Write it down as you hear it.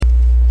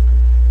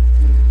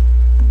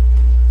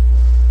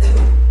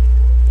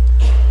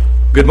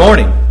Good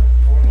morning.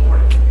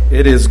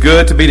 It is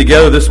good to be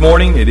together this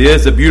morning. It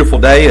is a beautiful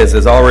day, as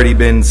has already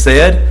been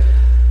said.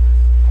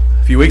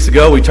 A few weeks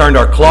ago, we turned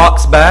our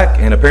clocks back,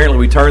 and apparently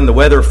we turned the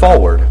weather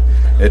forward.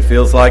 It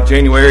feels like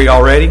January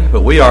already,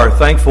 but we are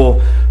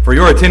thankful for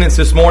your attendance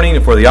this morning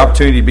and for the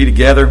opportunity to be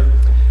together.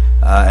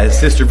 As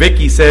Sister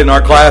Vicki said in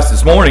our class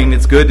this morning,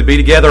 it's good to be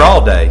together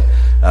all day.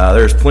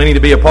 There's plenty to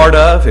be a part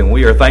of, and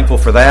we are thankful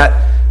for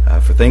that.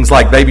 For things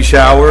like baby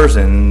showers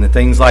and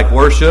things like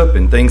worship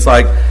and things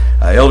like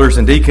elders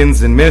and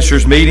deacons and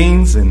ministers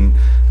meetings and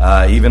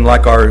even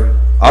like our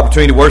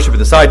opportunity to worship at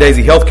the Soddy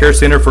Daisy Healthcare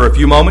Center for a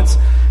few moments.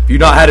 If you've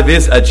not had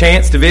a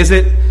chance to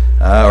visit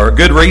or a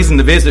good reason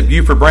to visit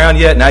Buford Brown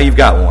yet, now you've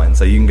got one.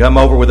 So you can come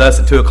over with us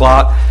at 2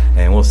 o'clock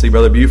and we'll see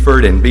Brother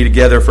Buford and be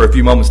together for a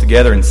few moments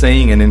together and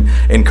sing and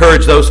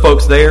encourage those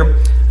folks there,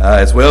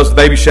 as well as the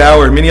baby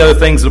shower and many other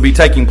things that will be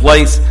taking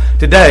place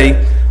today.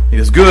 It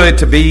is good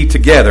to be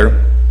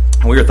together.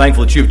 We are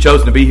thankful that you've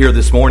chosen to be here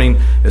this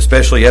morning,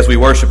 especially as we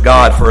worship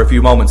God for a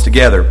few moments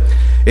together.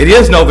 It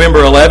is November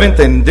 11th,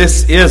 and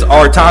this is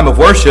our time of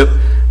worship,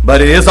 but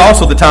it is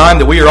also the time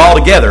that we are all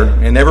together,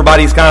 and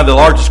everybody's kind of the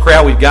largest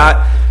crowd we've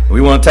got.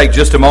 We want to take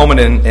just a moment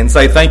and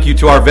say thank you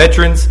to our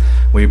veterans.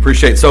 We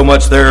appreciate so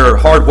much their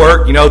hard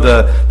work. You know,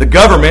 the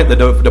government,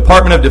 the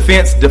Department of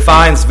Defense,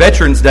 defines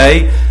Veterans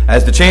Day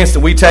as the chance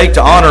that we take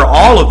to honor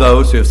all of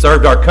those who have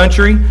served our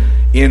country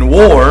in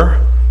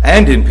war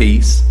and in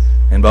peace,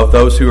 and both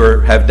those who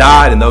have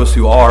died and those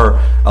who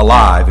are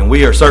alive. And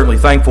we are certainly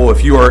thankful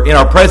if you are in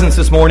our presence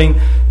this morning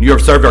and you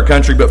have served our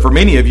country. But for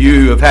many of you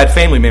who have had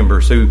family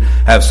members who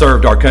have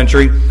served our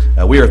country,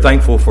 we are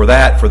thankful for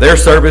that, for their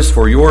service,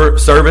 for your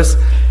service,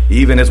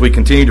 even as we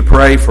continue to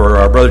pray for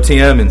our Brother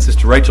Tim and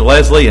Sister Rachel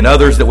Leslie and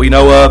others that we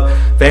know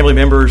of, family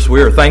members.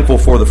 We are thankful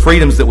for the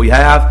freedoms that we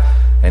have.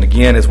 And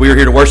again, as we are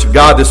here to worship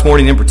God this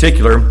morning in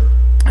particular,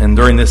 and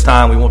during this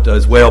time, we want to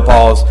as well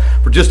pause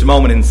for just a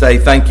moment and say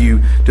thank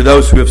you to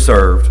those who have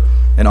served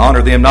and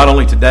honor them not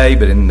only today,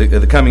 but in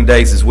the coming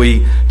days as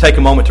we take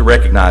a moment to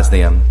recognize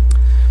them.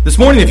 This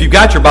morning, if you've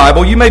got your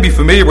Bible, you may be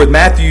familiar with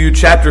Matthew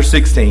chapter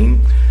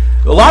 16.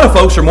 A lot of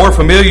folks are more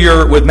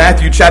familiar with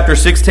Matthew chapter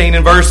 16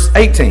 and verse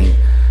 18.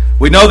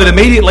 We know that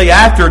immediately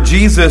after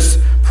Jesus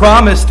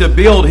promised to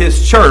build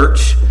his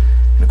church,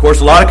 and of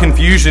course a lot of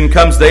confusion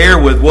comes there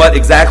with what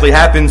exactly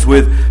happens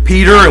with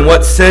Peter and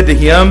what's said to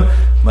him.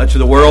 Much of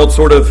the world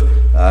sort of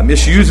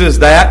misuses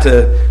that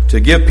to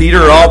give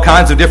Peter all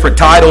kinds of different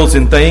titles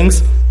and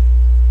things.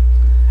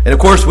 And of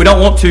course, we don't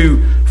want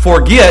to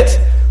forget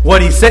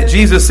what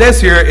Jesus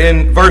says here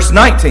in verse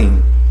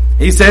 19.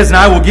 He says, "And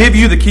I will give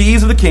you the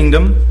keys of the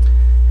kingdom,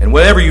 and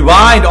whatever you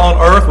bind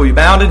on earth will be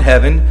bound in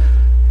heaven,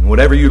 and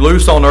whatever you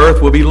loose on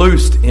earth will be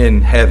loosed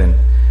in heaven."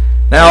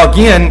 Now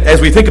again,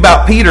 as we think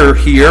about Peter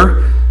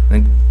here,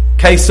 in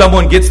case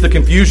someone gets the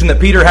confusion that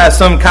Peter has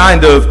some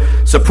kind of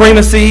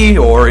supremacy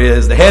or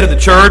is the head of the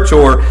church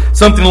or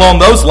something along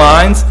those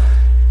lines,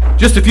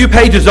 just a few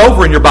pages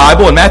over in your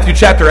Bible, in Matthew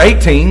chapter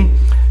 18,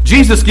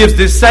 Jesus gives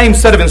this same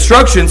set of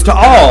instructions to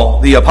all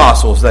the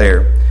apostles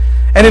there.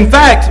 And in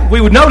fact, we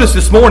would notice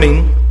this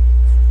morning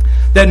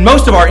that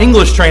most of our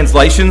English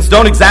translations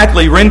don't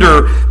exactly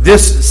render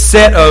this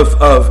set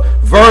of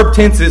verb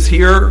tenses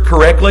here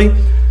correctly,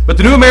 but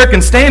the New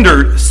American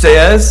Standard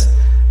says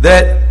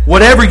that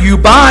whatever you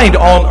bind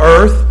on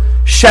earth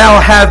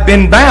shall have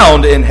been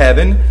bound in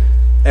heaven,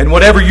 and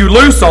whatever you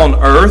loose on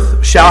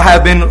earth shall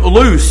have been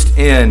loosed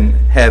in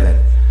heaven.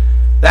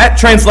 That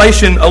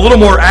translation a little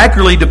more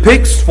accurately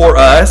depicts for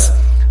us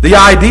the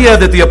idea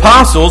that the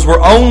apostles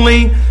were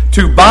only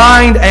to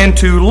bind and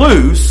to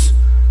loose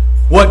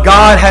what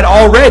God had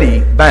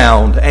already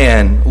bound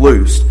and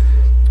loosed.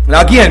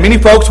 Now again, many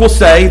folks will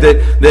say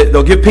that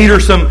they'll give Peter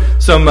some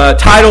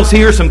titles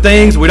here, some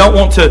things. We don't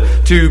want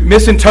to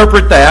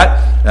misinterpret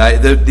that.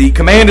 The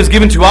command is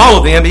given to all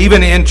of them,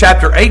 even in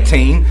chapter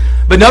 18.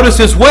 But notice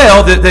as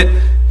well that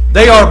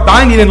they are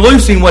binding and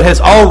loosing what has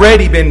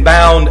already been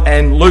bound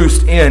and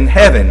loosed in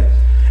heaven.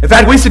 In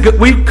fact,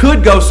 we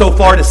could go so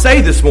far to say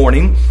this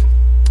morning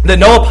that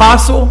no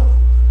apostle,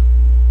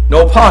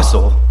 no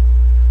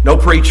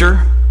preacher,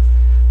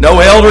 no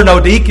elder, no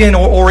deacon,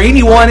 or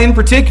anyone in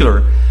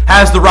particular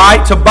has the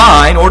right to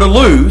bind or to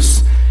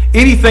loose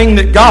anything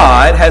that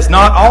God has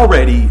not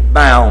already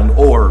bound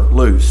or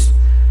loosed.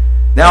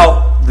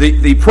 Now,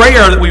 the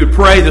prayer that we would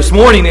pray this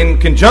morning in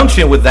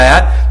conjunction with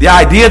that, the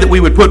idea that we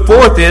would put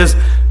forth is,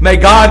 may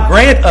God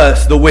grant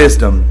us the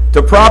wisdom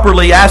to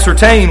properly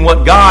ascertain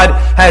what God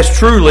has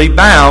truly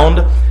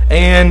bound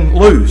and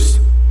loosed.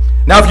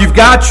 Now, if you've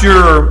got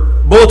your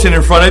bulletin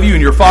in front of you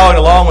and you're following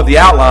along with the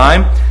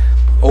outline,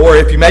 or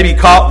if you maybe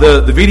caught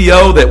the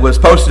video that was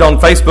posted on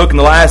Facebook in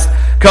the last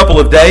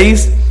couple of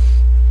days,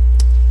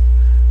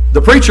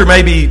 the preacher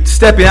may be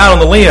stepping out on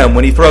the limb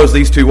when he throws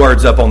these two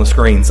words up on the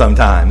screen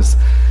sometimes.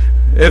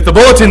 If the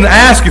bulletin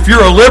asks if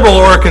you're a liberal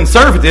or a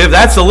conservative,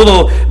 that's a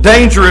little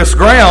dangerous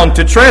ground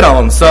to tread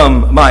on,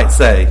 some might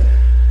say.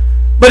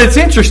 But it's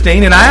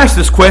interesting, and I asked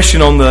this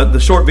question on the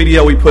short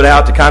video we put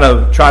out to kind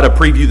of try to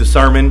preview the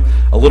sermon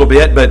a little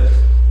bit, but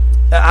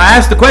I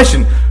asked the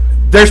question,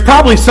 there's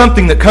probably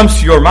something that comes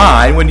to your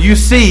mind when you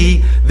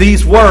see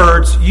these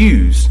words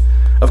used.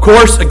 Of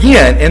course,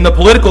 again, in the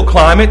political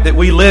climate that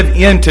we live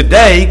in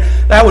today,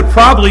 that would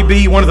probably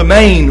be one of the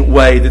main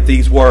way that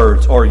these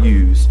words are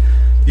used.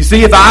 You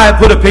see, if I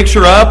put a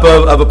picture up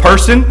of a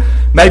person,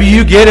 maybe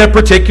you get a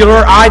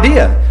particular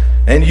idea.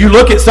 And you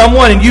look at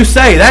someone and you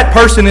say, that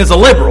person is a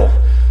liberal,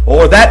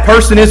 or that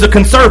person is a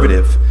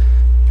conservative.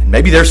 And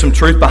maybe there's some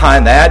truth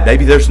behind that,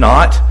 maybe there's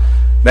not.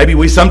 Maybe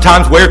we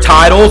sometimes wear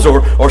titles,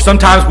 or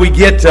sometimes we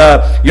get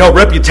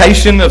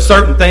reputation of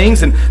certain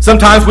things, and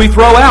sometimes we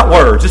throw out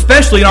words,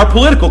 especially in our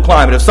political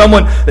climate, if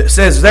someone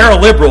says they're a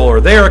liberal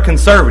or they're a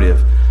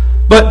conservative.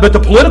 But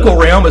the political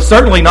realm is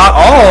certainly not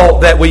all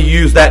that we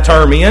use that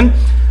term in.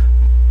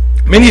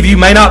 Many of you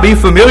may not be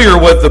familiar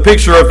with the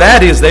picture of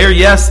that is there.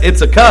 Yes,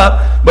 it's a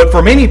cup, but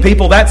for many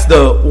people that's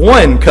the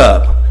one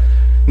cup.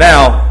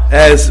 Now,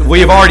 as we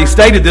have already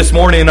stated this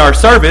morning in our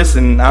service,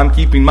 and I'm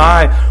keeping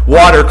my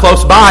water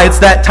close by, it's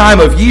that time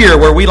of year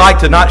where we like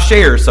to not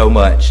share so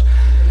much.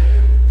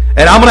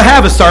 And I'm going to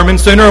have a sermon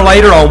sooner or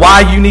later on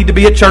why you need to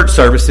be at church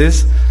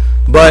services.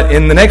 But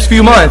in the next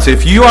few months,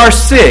 if you are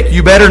sick,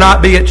 you better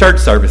not be at church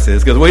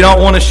services because we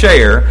don't want to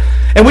share.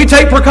 And we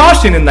take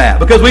precaution in that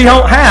because we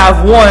don't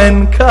have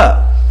one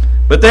cup.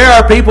 But there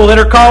are people that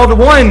are called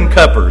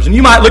one-cuppers, and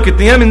you might look at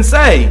them and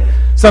say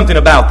something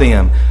about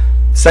them.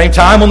 Same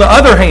time, on the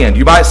other hand,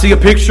 you might see a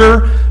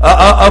picture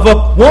of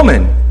a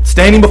woman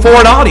standing before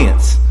an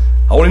audience,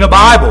 holding a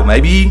Bible,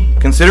 maybe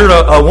considered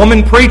a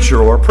woman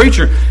preacher or a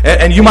preacher,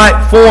 and you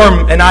might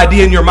form an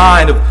idea in your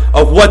mind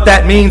of what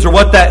that means or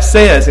what that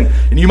says,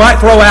 and you might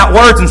throw out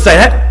words and say,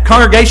 that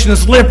congregation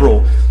is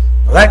liberal,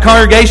 or that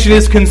congregation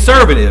is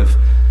conservative.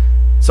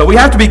 So we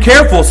have to be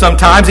careful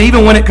sometimes,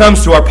 even when it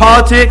comes to our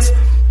politics,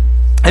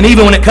 and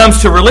even when it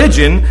comes to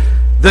religion,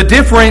 the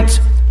different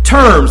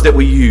terms that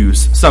we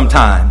use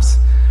sometimes.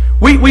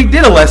 We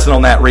did a lesson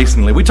on that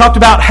recently. We talked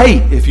about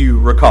hate, if you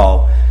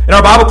recall. In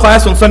our Bible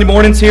class on Sunday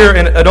mornings here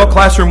in Adult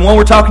Classroom 1,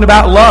 we're talking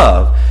about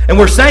love. And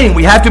we're saying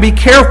we have to be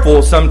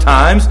careful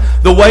sometimes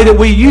the way that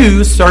we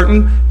use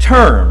certain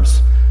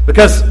terms.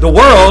 Because the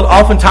world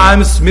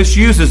oftentimes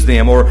misuses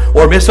them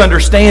or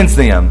misunderstands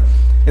them.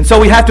 And so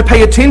we have to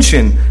pay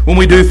attention when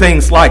we do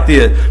things like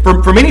this.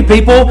 For many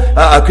people,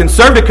 a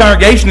conservative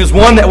congregation is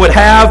one that would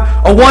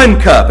have a one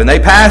cup, and they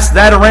pass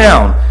that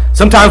around.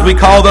 Sometimes we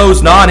call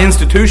those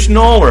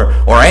non-institutional or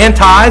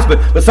antis,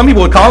 but some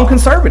people would call them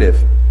conservative.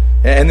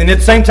 And then at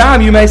the same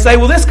time, you may say,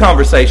 well, this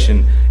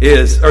congregation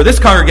is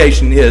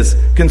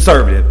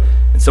conservative.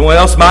 And someone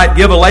else might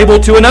give a label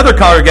to another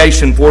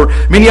congregation for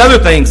many other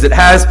things that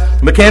has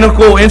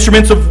mechanical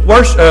instruments of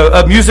worship,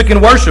 of music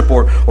and worship,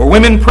 or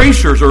women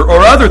preachers, or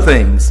other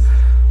things.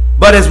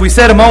 But as we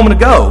said a moment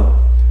ago,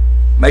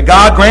 may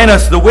God grant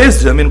us the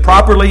wisdom in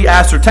properly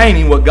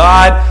ascertaining what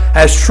God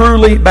has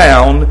truly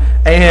bound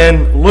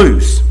and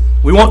loose.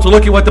 We want to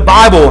look at what the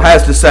Bible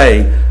has to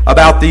say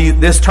about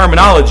this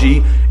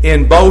terminology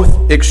in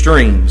both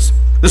extremes.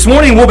 This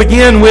morning we'll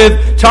begin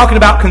with talking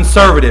about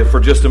conservative for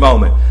just a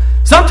moment.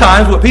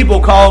 Sometimes what people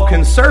call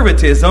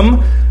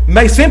conservatism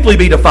may simply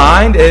be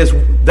defined as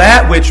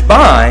that which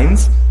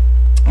binds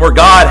where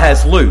God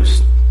has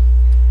loosed.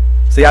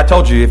 See, I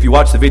told you if you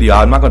watch the video,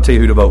 I'm not going to tell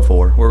you who to vote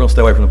for. We're going to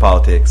stay away from the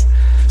politics.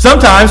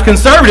 Sometimes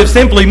conservative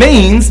simply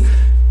means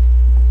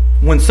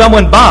when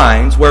someone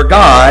binds where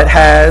God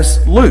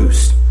has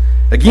loosed.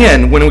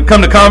 Again, when we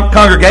come to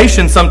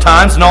congregations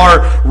sometimes, in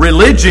our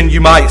religion,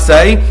 you might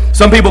say,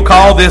 some people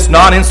call this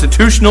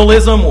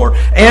non-institutionalism or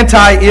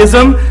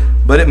anti-ism,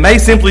 but it may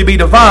simply be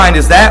defined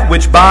as that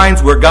which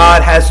binds where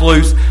God has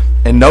loosed.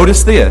 And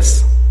notice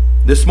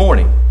this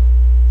morning,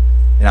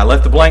 and I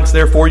left the blanks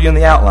there for you in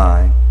the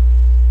outline.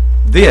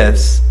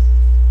 This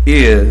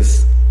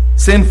is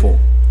sinful.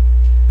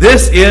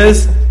 This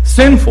is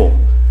sinful.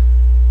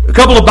 A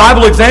couple of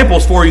Bible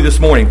examples for you this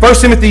morning. 1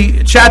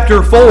 Timothy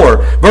chapter 4,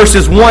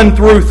 verses 1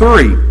 through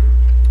 3.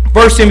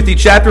 1 Timothy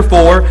chapter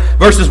 4,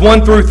 verses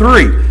 1 through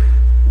 3.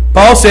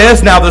 Paul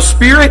says, "Now the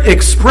Spirit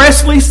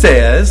expressly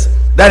says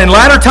that in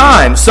latter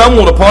times some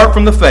will depart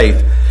from the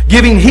faith,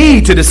 giving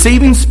heed to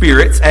deceiving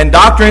spirits and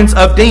doctrines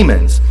of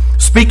demons,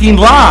 speaking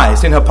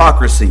lies in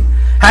hypocrisy,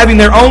 having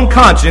their own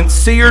conscience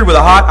seared with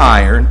a hot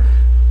iron."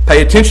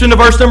 Pay attention to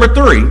verse number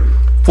 3.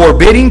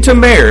 "Forbidding to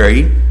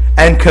marry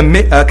and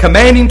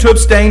commanding to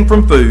abstain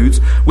from foods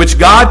which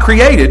God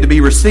created to be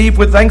received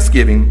with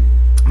thanksgiving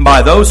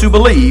by those who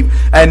believe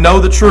and know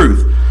the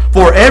truth.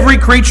 For every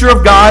creature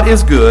of God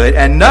is good,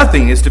 and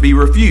nothing is to be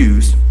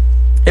refused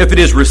if it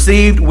is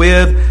received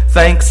with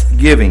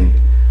thanksgiving."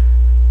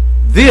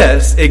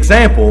 This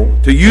example,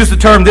 to use the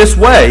term this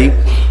way,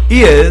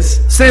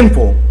 is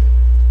sinful.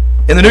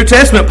 In the New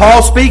Testament,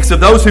 Paul speaks of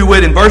those who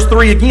would, in verse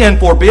 3 again,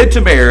 forbid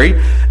to marry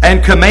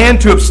and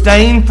command to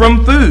abstain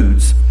from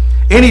foods.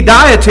 Any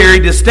dietary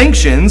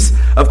distinctions,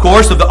 of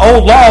course, of the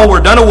old law were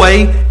done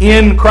away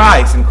in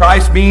Christ, and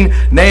Christ being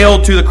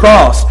nailed to the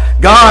cross.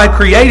 God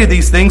created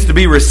these things to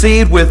be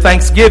received with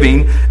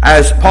thanksgiving,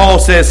 as Paul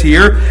says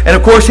here. And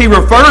of course, he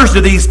refers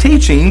to these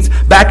teachings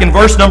back in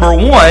verse number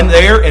 1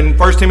 there in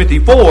 1 Timothy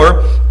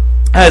 4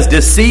 as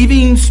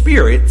deceiving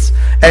spirits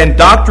and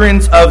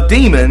doctrines of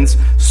demons,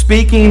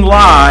 speaking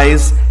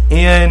lies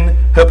in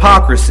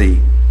hypocrisy.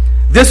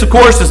 This, of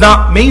course, does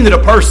not mean that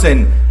a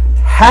person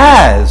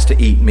has to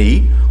eat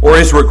meat or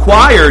is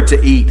required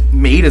to eat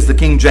meat, as the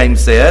King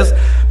James says.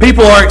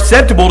 People are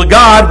acceptable to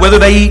God whether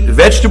they eat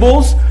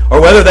vegetables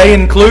or whether they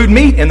include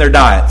meat in their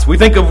diets. We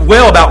think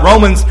well about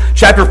Romans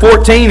chapter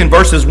 14 and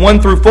verses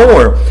 1 through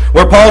 4,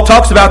 where Paul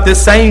talks about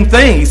this same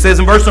thing. He says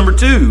in verse number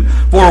 2,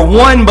 "For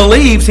one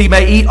believes he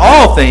may eat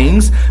all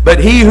things, but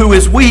he who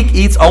is weak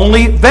eats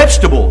only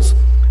vegetables.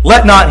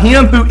 Let not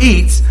him who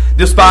eats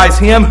despise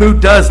him who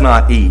does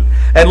not eat.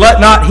 And let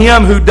not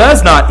him who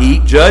does not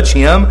eat judge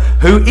him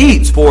who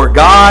eats, for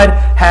God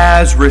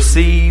has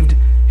received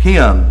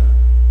him."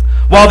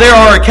 While there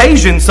are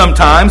occasions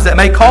sometimes that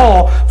may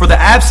call for the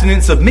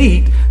abstinence of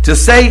meat, to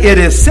say it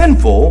is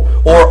sinful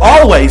or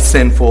always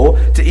sinful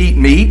to eat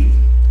meat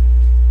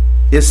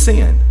is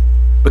sin,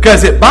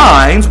 because it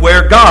binds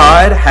where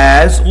God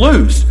has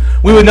loosed.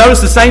 We would notice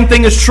the same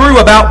thing is true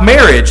about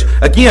marriage.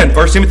 Again,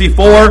 1 Timothy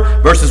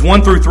 4, verses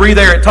 1 through 3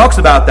 there, it talks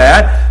about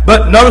that.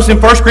 But notice in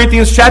 1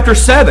 Corinthians chapter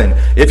 7,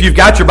 if you've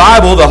got your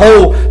Bible,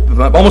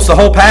 almost the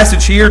whole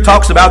passage here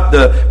talks about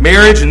the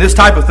marriage and this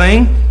type of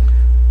thing.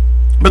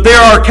 But there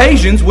are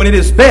occasions when it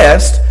is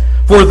best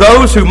for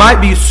those who might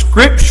be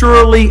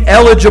scripturally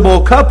eligible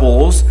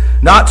couples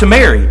not to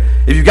marry.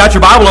 If you've got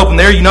your Bible open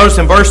there, you notice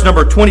in verse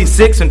number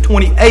 26 and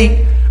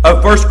 28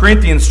 of 1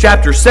 Corinthians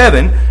chapter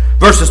 7,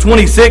 verses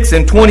 26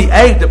 and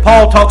 28, that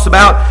Paul talks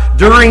about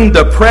during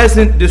the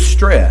present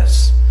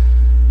distress.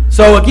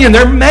 So again,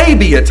 there may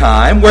be a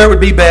time where it would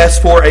be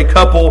best for a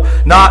couple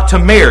not to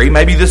marry.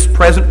 Maybe this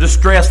present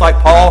distress like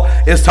Paul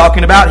is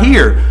talking about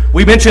here.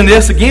 We mentioned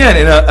this again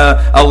in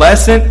a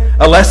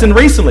lesson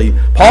recently.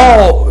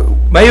 Paul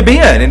may have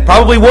been and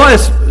probably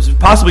was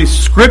possibly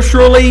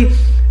scripturally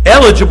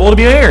eligible to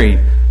be married.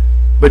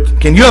 But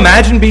can you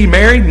imagine being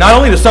married not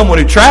only to someone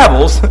who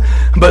travels,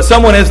 but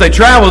someone as they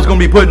travel is going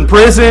to be put in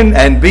prison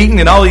and beaten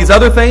and all these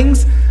other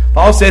things?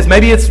 Paul says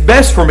maybe it's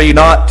best for me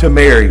not to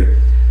marry.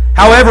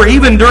 However,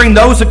 even during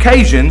those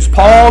occasions,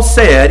 Paul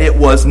said it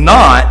was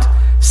not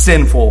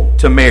sinful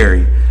to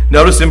marry.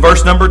 Notice in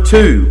verse number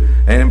 2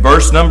 and in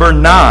verse number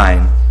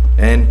 9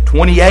 and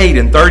 28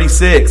 and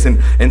 36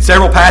 and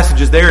several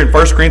passages there in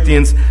 1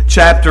 Corinthians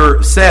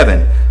chapter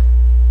 7.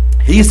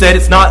 He said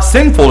it's not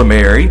sinful to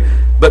marry,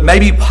 but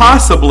maybe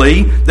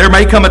possibly there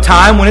may come a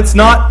time when it's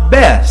not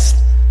best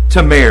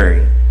to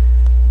marry.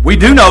 We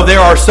do know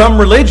there are some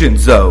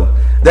religions, though,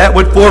 that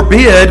would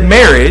forbid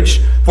marriage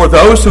for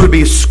those who would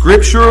be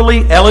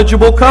scripturally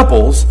eligible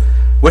couples,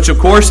 which of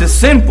course is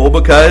sinful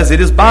because it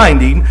is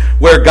binding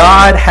where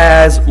God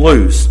has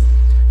loosed.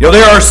 You know,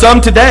 there are some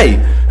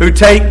today who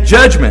take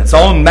judgments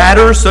on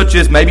matters such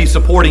as maybe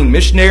supporting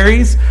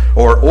missionaries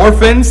or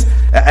orphans.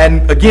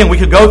 And again, we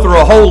could go through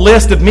a whole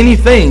list of many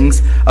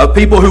things of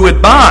people who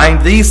would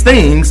bind these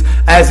things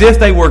as if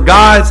they were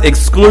God's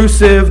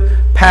exclusive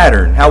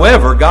pattern.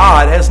 However,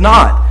 God has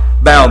not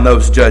bound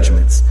those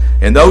judgments.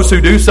 And those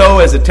who do so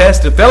as a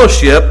test of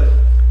fellowship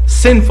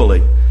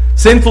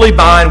sinfully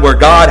bind where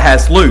God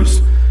has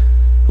loosed.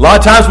 A lot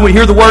of times when we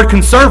hear the word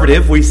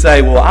conservative, we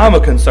say, well, I'm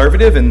a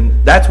conservative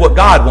and that's what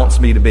God wants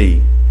me to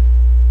be.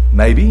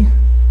 Maybe,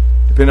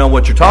 depending on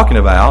what you're talking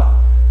about.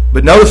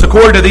 But notice,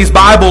 according to these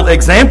Bible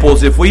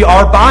examples, if we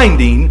are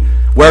binding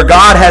where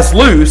God has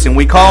loosed and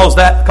we call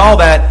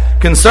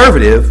that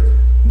conservative,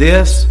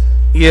 this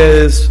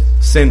is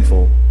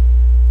sinful.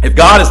 If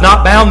God has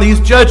not bound these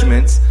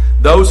judgments,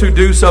 those who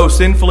do so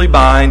sinfully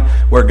bind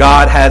where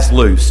God has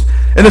loosed.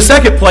 In the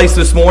second place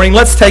this morning,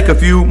 let's take a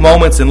few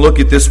moments and look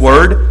at this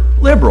word,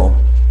 liberal.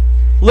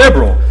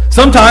 Liberal.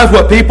 Sometimes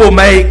what people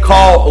may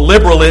call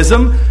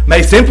liberalism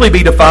may simply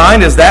be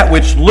defined as that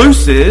which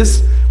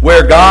looses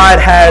where God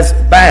has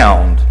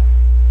bound.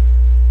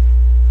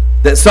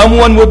 That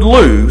someone would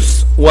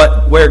loose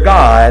where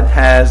God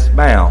has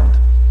bound.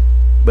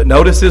 But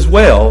notice as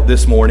well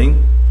this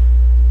morning,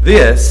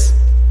 this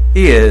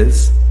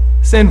is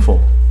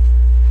sinful.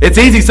 It's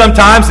easy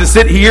sometimes to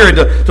sit here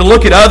and to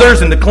look at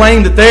others and to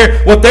claim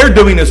that what they're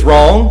doing is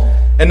wrong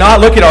and not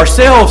look at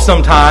ourselves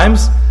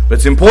sometimes. But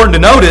it's important to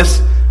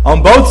notice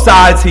on both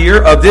sides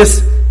here of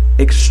this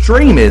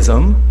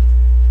extremism,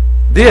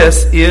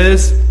 this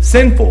is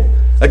sinful.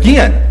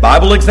 Again,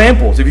 Bible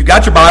examples. If you've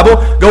got your Bible,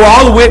 go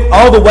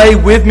all the way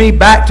with me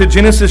back to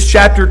Genesis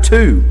chapter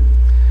 2.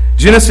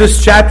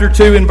 Genesis chapter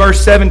 2 and verse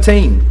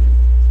 17.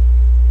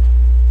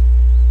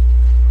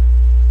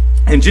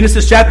 In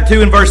Genesis chapter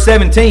 2 and verse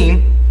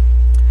 17,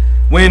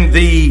 when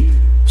the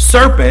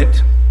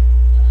serpent,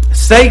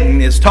 Satan,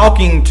 is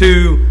talking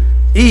to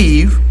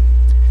Eve,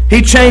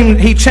 he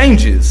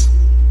changes.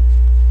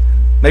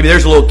 Maybe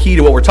there's a little key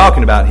to what we're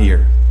talking about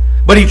here.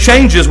 But he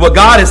changes what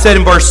God has said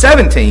in verse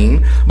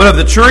 17, "But of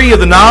the tree of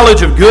the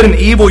knowledge of good and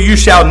evil you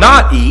shall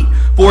not eat,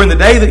 for in the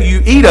day that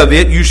you eat of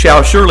it you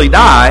shall surely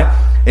die."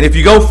 And if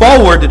you go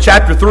forward to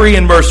chapter 3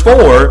 and verse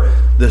 4,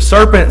 the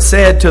serpent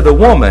said to the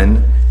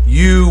woman,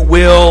 "You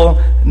will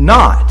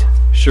not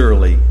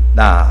surely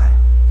die."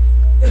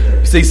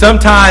 You see,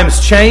 sometimes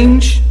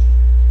change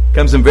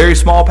comes in very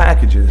small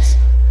packages.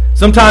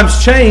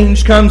 Sometimes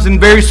change comes in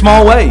very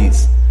small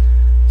ways.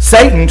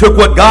 Satan took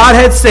what God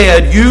had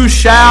said, "You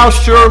shall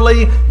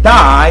surely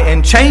die,"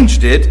 and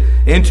changed it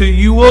into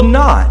 "You will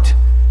not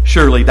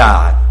surely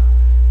die."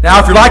 Now,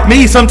 if you're like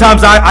me,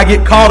 sometimes I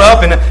get caught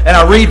up and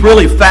I read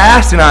really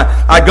fast and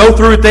I go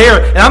through it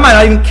there, and I might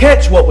not even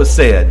catch what was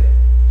said.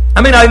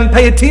 I may not even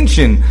pay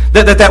attention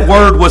that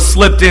word was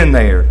slipped in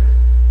there.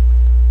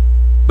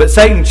 But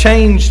Satan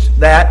changed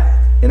that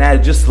and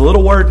added just the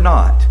little word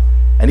 "not."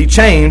 And he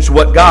changed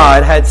what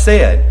God had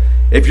said.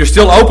 If you're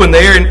still open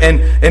there,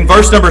 in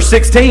verse number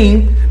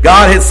 16,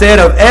 God had said,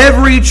 "Of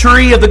every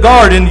tree of the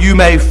garden you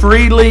may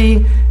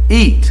freely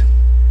eat."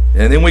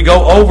 And then we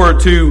go over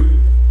to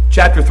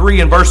chapter 3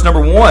 and verse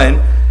number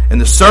 1.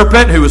 "And the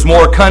serpent, who was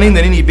more cunning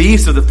than any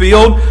beast of the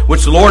field,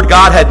 which the Lord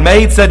God had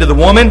made, said to the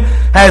woman,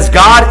 Has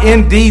God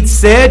indeed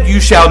said, You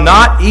shall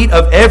not eat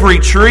of every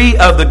tree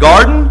of the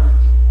garden?"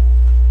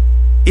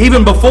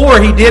 Even before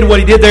he did what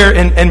he did there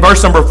in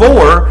verse number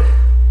 4,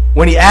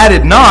 when he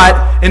added "not,"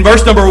 in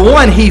verse number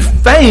 1, he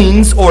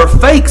feigns or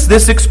fakes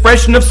this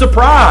expression of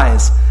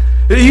surprise.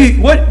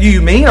 What do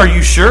you mean? Are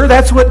you sure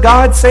that's what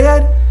God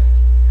said?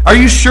 Are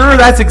you sure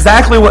that's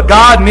exactly what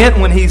God meant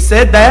when he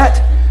said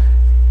that?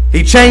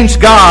 He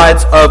changed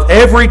God's "of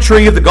every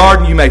tree of the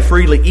garden you may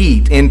freely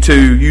eat"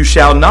 into "you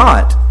shall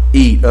not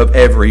eat of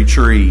every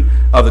tree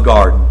of the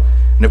garden."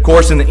 And of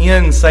course, in the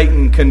end,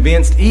 Satan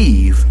convinced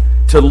Eve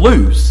to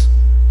loose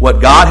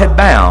what God had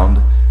bound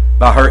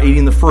by her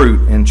eating the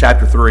fruit in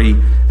chapter 3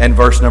 and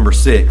verse number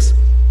 6.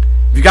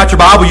 If you got your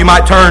Bible, you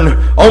might turn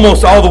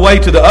almost all the way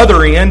to the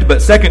other end,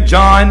 but 2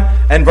 John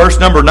and verse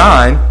number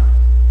 9.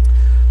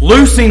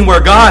 Loosing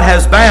where God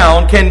has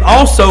bound can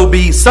also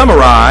be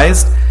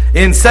summarized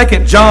in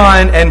 2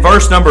 John and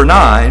verse number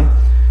 9,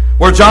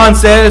 where John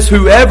says,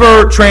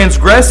 "Whoever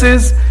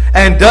transgresses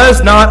and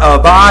does not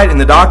abide in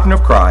the doctrine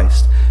of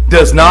Christ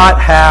does not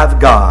have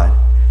God.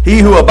 He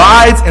who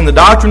abides in the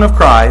doctrine of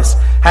Christ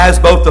has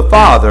both the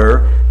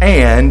Father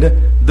and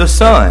the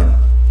Son."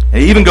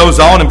 And he even goes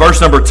on in verse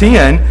number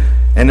 10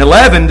 and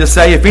 11 to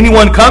say, "If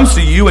anyone comes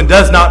to you and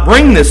does not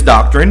bring this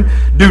doctrine,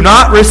 do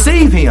not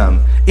receive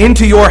him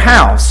into your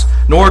house,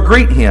 nor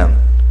greet him.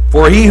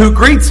 For he who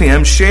greets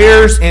him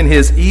shares in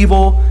his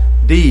evil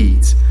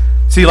deeds."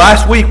 See,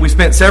 last week we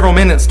spent several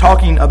minutes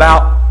talking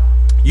about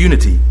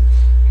unity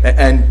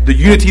and the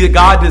unity that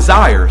God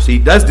desires. He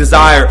does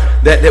desire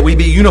that we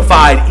be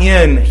unified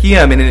in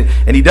him.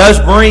 And he does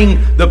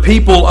bring the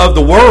people of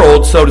the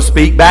world, so to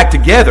speak, back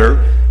together.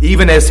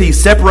 Even as he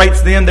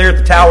separates them there at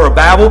the Tower of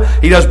Babel,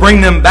 he does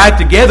bring them back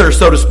together,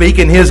 so to speak,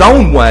 in his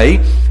own way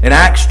in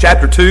Acts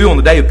chapter 2 on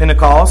the day of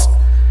Pentecost.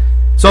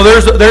 So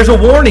there's a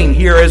warning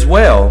here as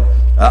well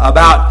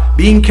about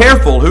being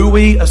careful who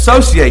we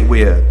associate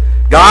with.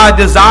 God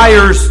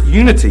desires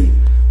unity.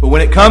 But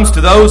when it comes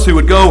to those who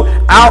would go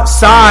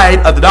outside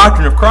of the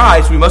doctrine of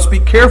Christ, we must be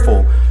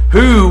careful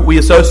who we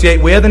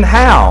associate with and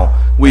how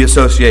we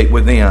associate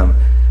with them.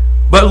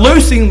 But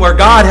loosing where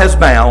God has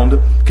bound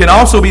can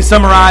also be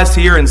summarized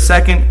here in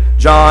 2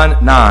 John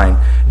 9.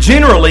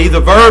 Generally, the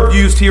verb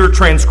used here,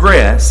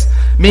 transgress,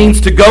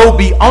 means to go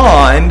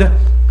beyond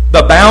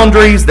the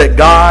boundaries that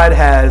God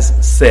has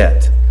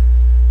set.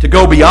 To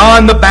go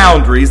beyond the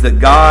boundaries that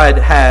God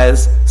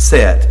has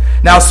set.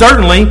 Now,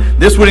 certainly,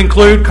 this would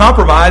include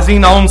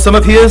compromising on some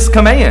of his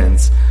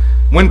commands.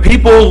 When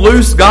people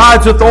loose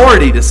God's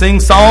authority to sing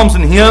psalms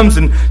and hymns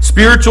and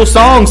spiritual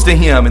songs to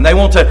him, and they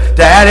want to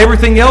add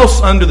everything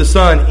else under the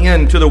sun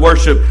into the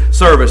worship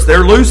service,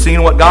 they're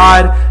loosing what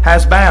God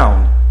has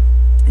bound.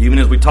 Even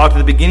as we talked at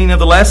the beginning of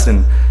the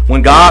lesson,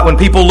 when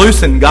people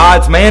loosen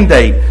God's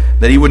mandate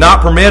that he would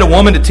not permit a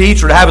woman to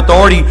teach or to have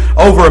authority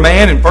over a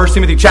man in 1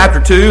 Timothy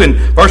chapter 2 and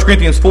 1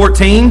 Corinthians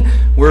 14,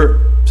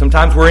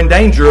 sometimes we're in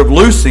danger of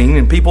loosing,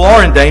 and people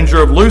are in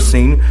danger of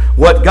loosing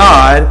what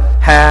God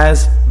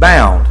has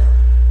bound.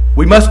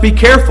 We must be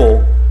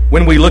careful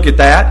when we look at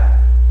that.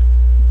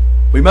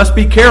 We must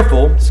be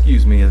careful,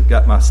 excuse me, I've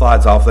got my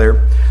slides off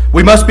there.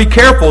 We must be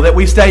careful that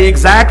we stay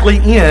exactly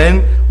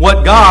in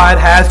what God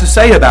has to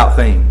say about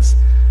things.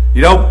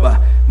 You know,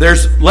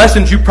 there's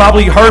lessons you've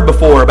probably heard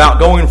before about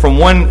going from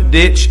one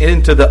ditch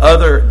into the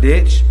other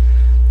ditch.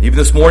 Even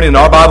this morning in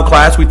our Bible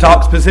class, we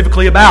talked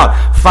specifically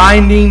about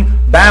finding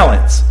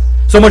balance.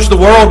 So much of the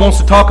world wants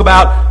to talk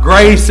about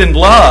grace and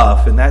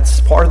love, and that's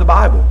part of the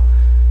Bible.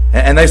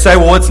 And they say,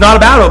 well, it's not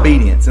about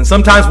obedience. And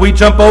sometimes we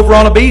jump over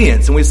on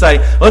obedience and we say,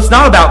 well, it's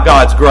not about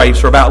God's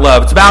grace or about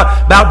love. It's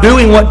about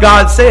doing what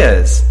God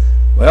says.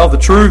 Well, the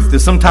truth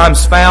is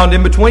sometimes found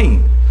in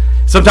between.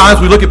 Sometimes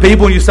we look at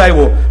people and you say,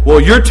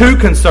 well, you're too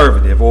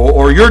conservative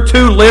or you're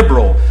too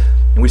liberal.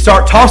 And we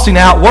start tossing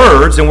out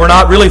words and we're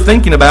not really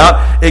thinking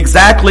about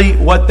exactly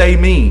what they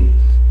mean.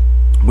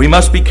 We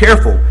must be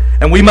careful.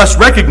 And we must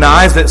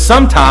recognize that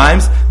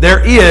sometimes there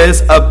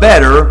is a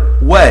better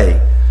way.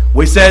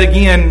 We said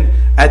again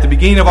at the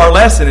beginning of our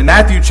lesson in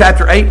Matthew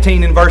chapter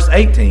 18 and verse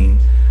 18,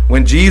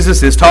 when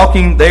Jesus is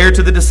talking there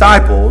to the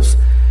disciples,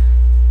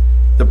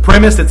 the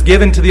premise that's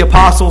given to the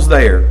apostles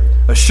there,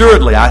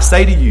 Assuredly, I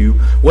say to you,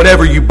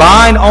 whatever you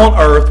bind on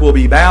earth will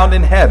be bound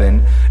in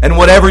heaven, and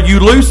whatever you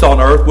loose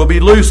on earth will be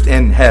loosed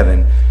in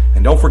heaven.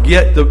 And don't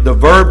forget the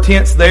verb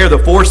tense there, the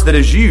force that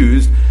is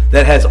used,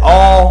 that has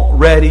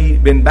already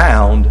been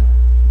bound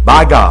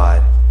by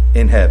God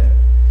in heaven.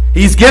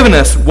 He's given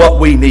us what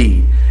we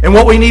need. And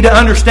what we need to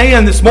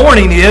understand this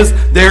morning is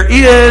there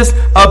is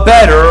a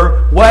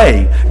better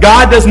way.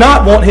 God does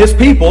not want His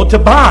people to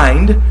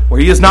bind where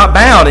He is not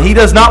bound. And He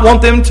does not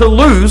want them to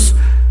loose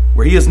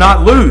where He is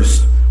not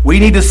loose. We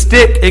need to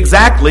stick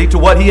exactly to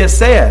what He has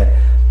said.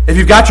 If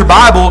you've got your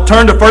Bible,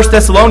 turn to 1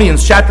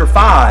 Thessalonians chapter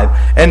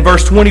 5 and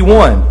verse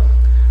 21.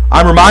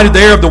 I'm reminded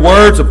there of the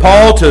words of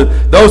Paul to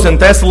those in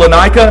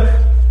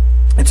Thessalonica.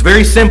 It's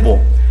very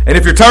simple. And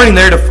if you're turning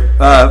there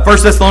to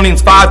 1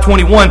 Thessalonians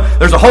 5:21,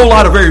 there's a whole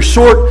lot of very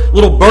short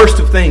little burst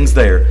of things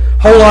there.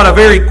 A whole lot of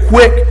very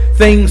quick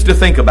things to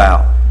think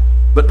about.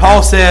 But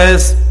Paul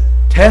says,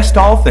 test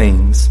all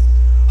things,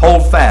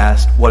 hold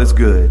fast what is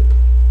good.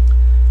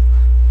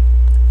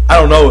 I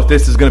don't know if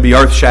this is going to be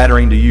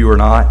earth-shattering to you or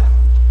not,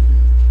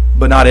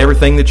 but not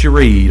everything that you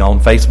read on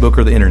Facebook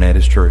or the internet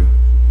is true.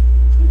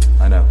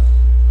 I know.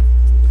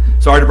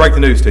 Sorry to break the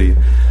news to you.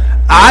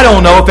 I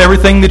don't know if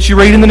everything that you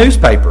read in the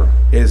newspaper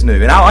is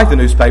new. And I like the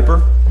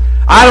newspaper.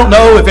 I don't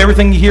know if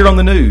everything you hear on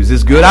the news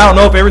is good. I don't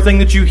know if everything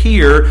that you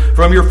hear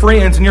from your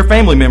friends and your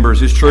family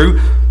members is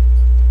true.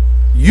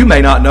 You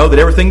may not know that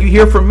everything you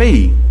hear from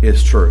me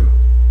is true.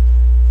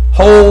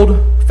 Hold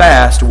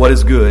fast what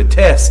is good.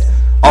 Test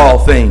all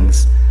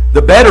things.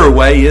 The better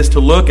way is to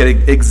look at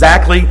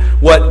exactly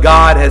what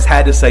God has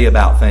had to say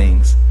about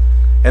things.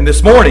 And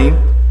this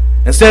morning,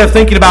 instead of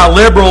thinking about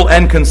liberal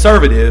and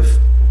conservative,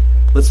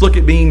 let's look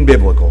at being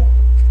biblical.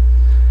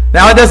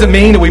 Now, it doesn't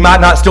mean that we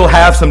might not still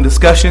have some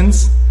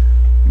discussions.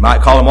 You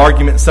might call them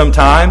arguments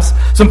sometimes.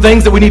 Some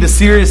things that we need to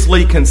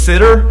seriously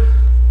consider.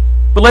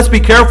 But let's be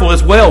careful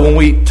as well when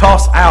we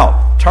toss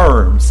out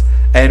terms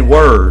and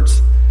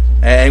words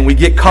and we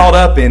get caught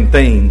up in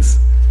things.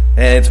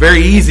 And it's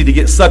very easy to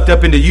get sucked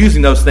up into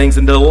using those things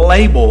and to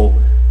label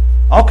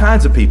all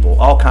kinds of people,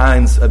 all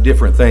kinds of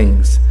different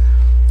things.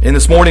 And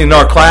this morning in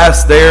our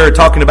class there,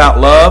 talking about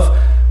love,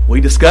 we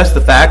discussed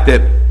the fact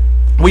that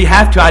we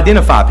have to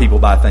identify people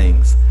by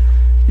things.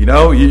 You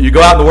know, you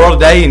go out in the world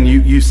today and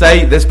you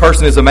say this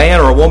person is a man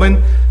or a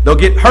woman, they'll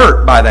get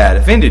hurt by that,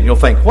 offended. And you'll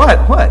think,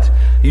 what?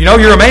 You know,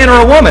 you're a man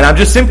or a woman. I'm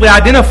just simply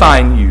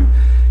identifying you.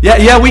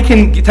 Yeah, we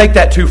can take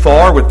that too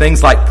far with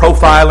things like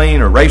profiling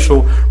or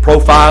racial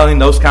profiling,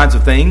 those kinds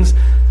of things.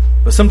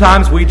 But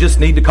sometimes we just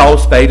need to call a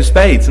spade a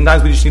spade.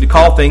 Sometimes we just need to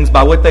call things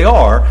by what they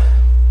are.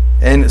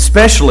 And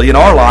especially in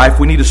our life,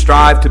 we need to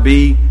strive to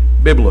be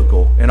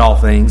biblical in all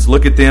things.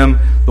 Look at them,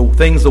 the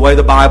things the way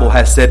the Bible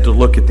has said to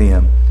look at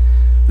them.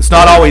 It's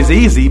not always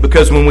easy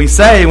because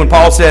when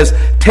Paul says,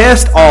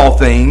 test all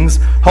things,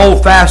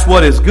 hold fast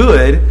what is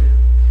good,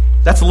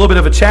 that's a little bit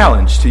of a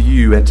challenge to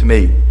you and to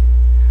me.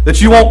 That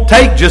you won't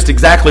take just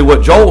exactly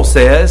what Joel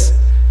says,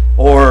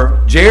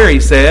 or Jerry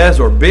says,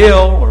 or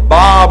Bill, or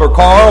Bob, or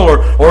Carl,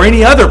 or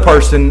any other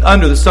person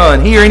under the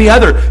sun here, any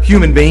other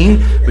human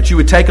being, but you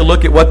would take a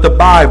look at what the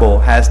Bible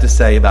has to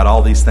say about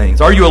all these things.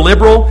 Are you a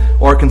liberal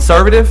or a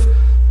conservative,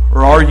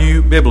 or are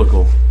you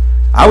biblical?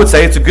 I would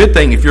say it's a good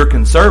thing if you're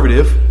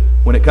conservative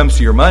when it comes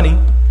to your money.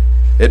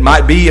 It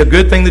might be a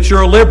good thing that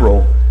you're a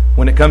liberal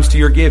when it comes to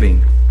your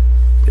giving.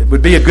 It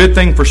would be a good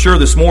thing for sure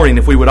this morning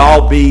if we would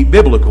all be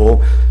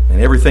biblical in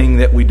everything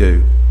that we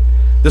do.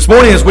 This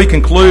morning as we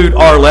conclude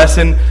our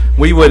lesson,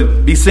 we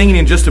would be singing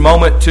in just a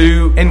moment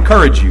to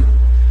encourage you.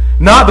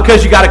 Not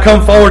because you got to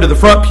come forward to the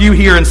front pew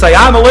here and say,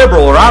 I'm a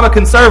liberal or I'm a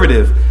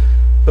conservative,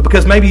 but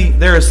because maybe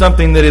there is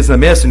something that is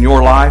amiss in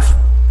your life.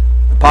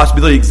 The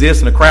possibility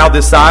exists in a crowd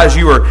this size.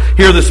 You are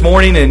here this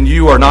morning and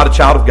you are not a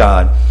child of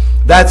God.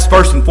 That's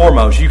first and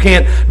foremost. You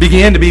can't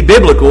begin to be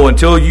biblical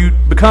until you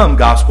become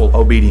gospel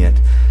obedient.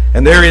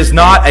 And there is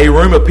not a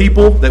room of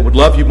people that would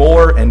love you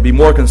more and be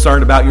more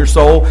concerned about your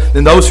soul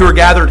than those who are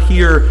gathered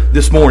here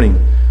this morning.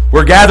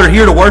 We're gathered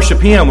here to worship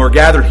Him. We're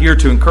gathered here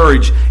to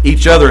encourage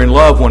each other and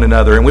love one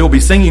another. And we will be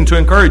singing to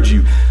encourage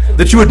you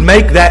that you would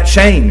make that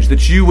change,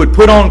 that you would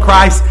put on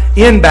Christ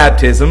in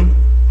baptism,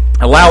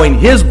 allowing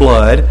His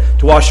blood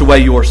to wash away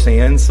your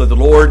sins so the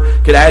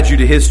Lord could add you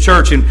to His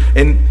church.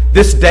 And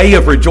this day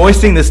of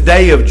rejoicing, this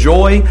day of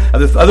joy,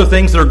 of the other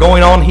things that are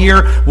going on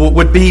here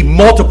would be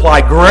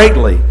multiplied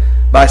greatly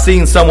by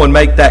seeing someone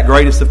make that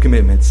greatest of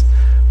commitments.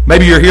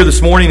 Maybe you're here this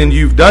morning and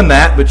you've done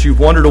that, but you've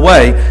wandered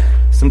away.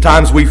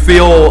 Sometimes we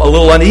feel a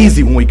little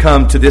uneasy when we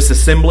come to this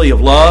assembly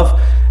of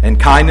love and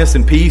kindness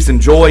and peace and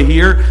joy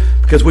here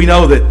because we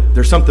know that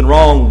there's something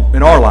wrong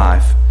in our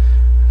life.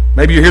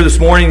 Maybe you're here this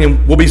morning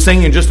and we'll be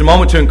singing in just a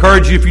moment to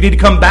encourage you if you need to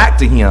come back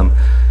to Him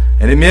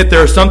and admit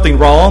there is something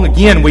wrong.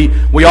 Again, we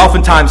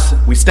oftentimes,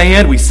 we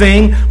stand, we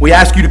sing, we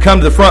ask you to come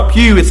to the front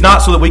pew. It's not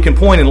so that we can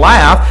point and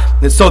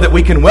laugh. It's so that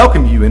we can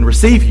welcome you and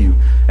receive you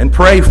and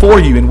pray for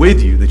you and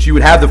with you, that you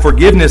would have the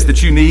forgiveness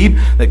that you need,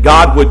 that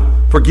God would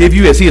forgive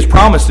you as He has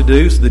promised to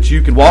do, so that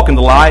you can walk in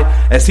the light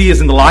as He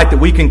is in the light, that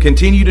we can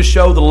continue to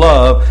show the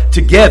love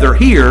together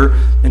here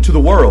and to the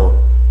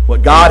world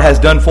what God has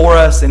done for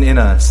us and in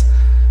us.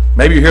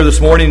 Maybe you're here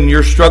this morning and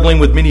you're struggling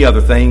with many other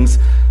things.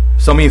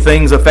 So many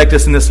things affect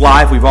us in this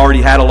life. We've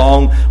already had a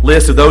long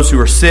list of those who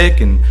are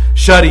sick and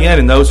shut in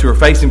and those who are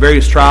facing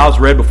various trials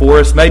read before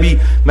us.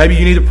 Maybe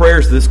you need the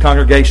prayers of this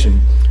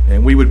congregation.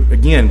 And we would,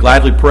 again,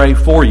 gladly pray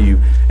for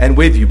you and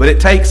with you. But it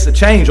takes a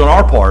change on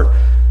our part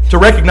to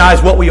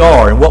recognize what we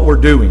are and what we're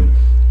doing.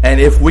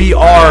 And if we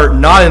are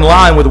not in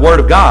line with the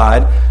Word of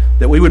God,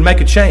 that we would make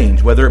a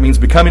change, whether it means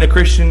becoming a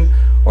Christian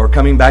or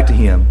coming back to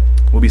Him.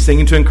 We'll be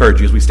singing to encourage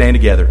you as we stand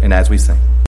together and as we sing.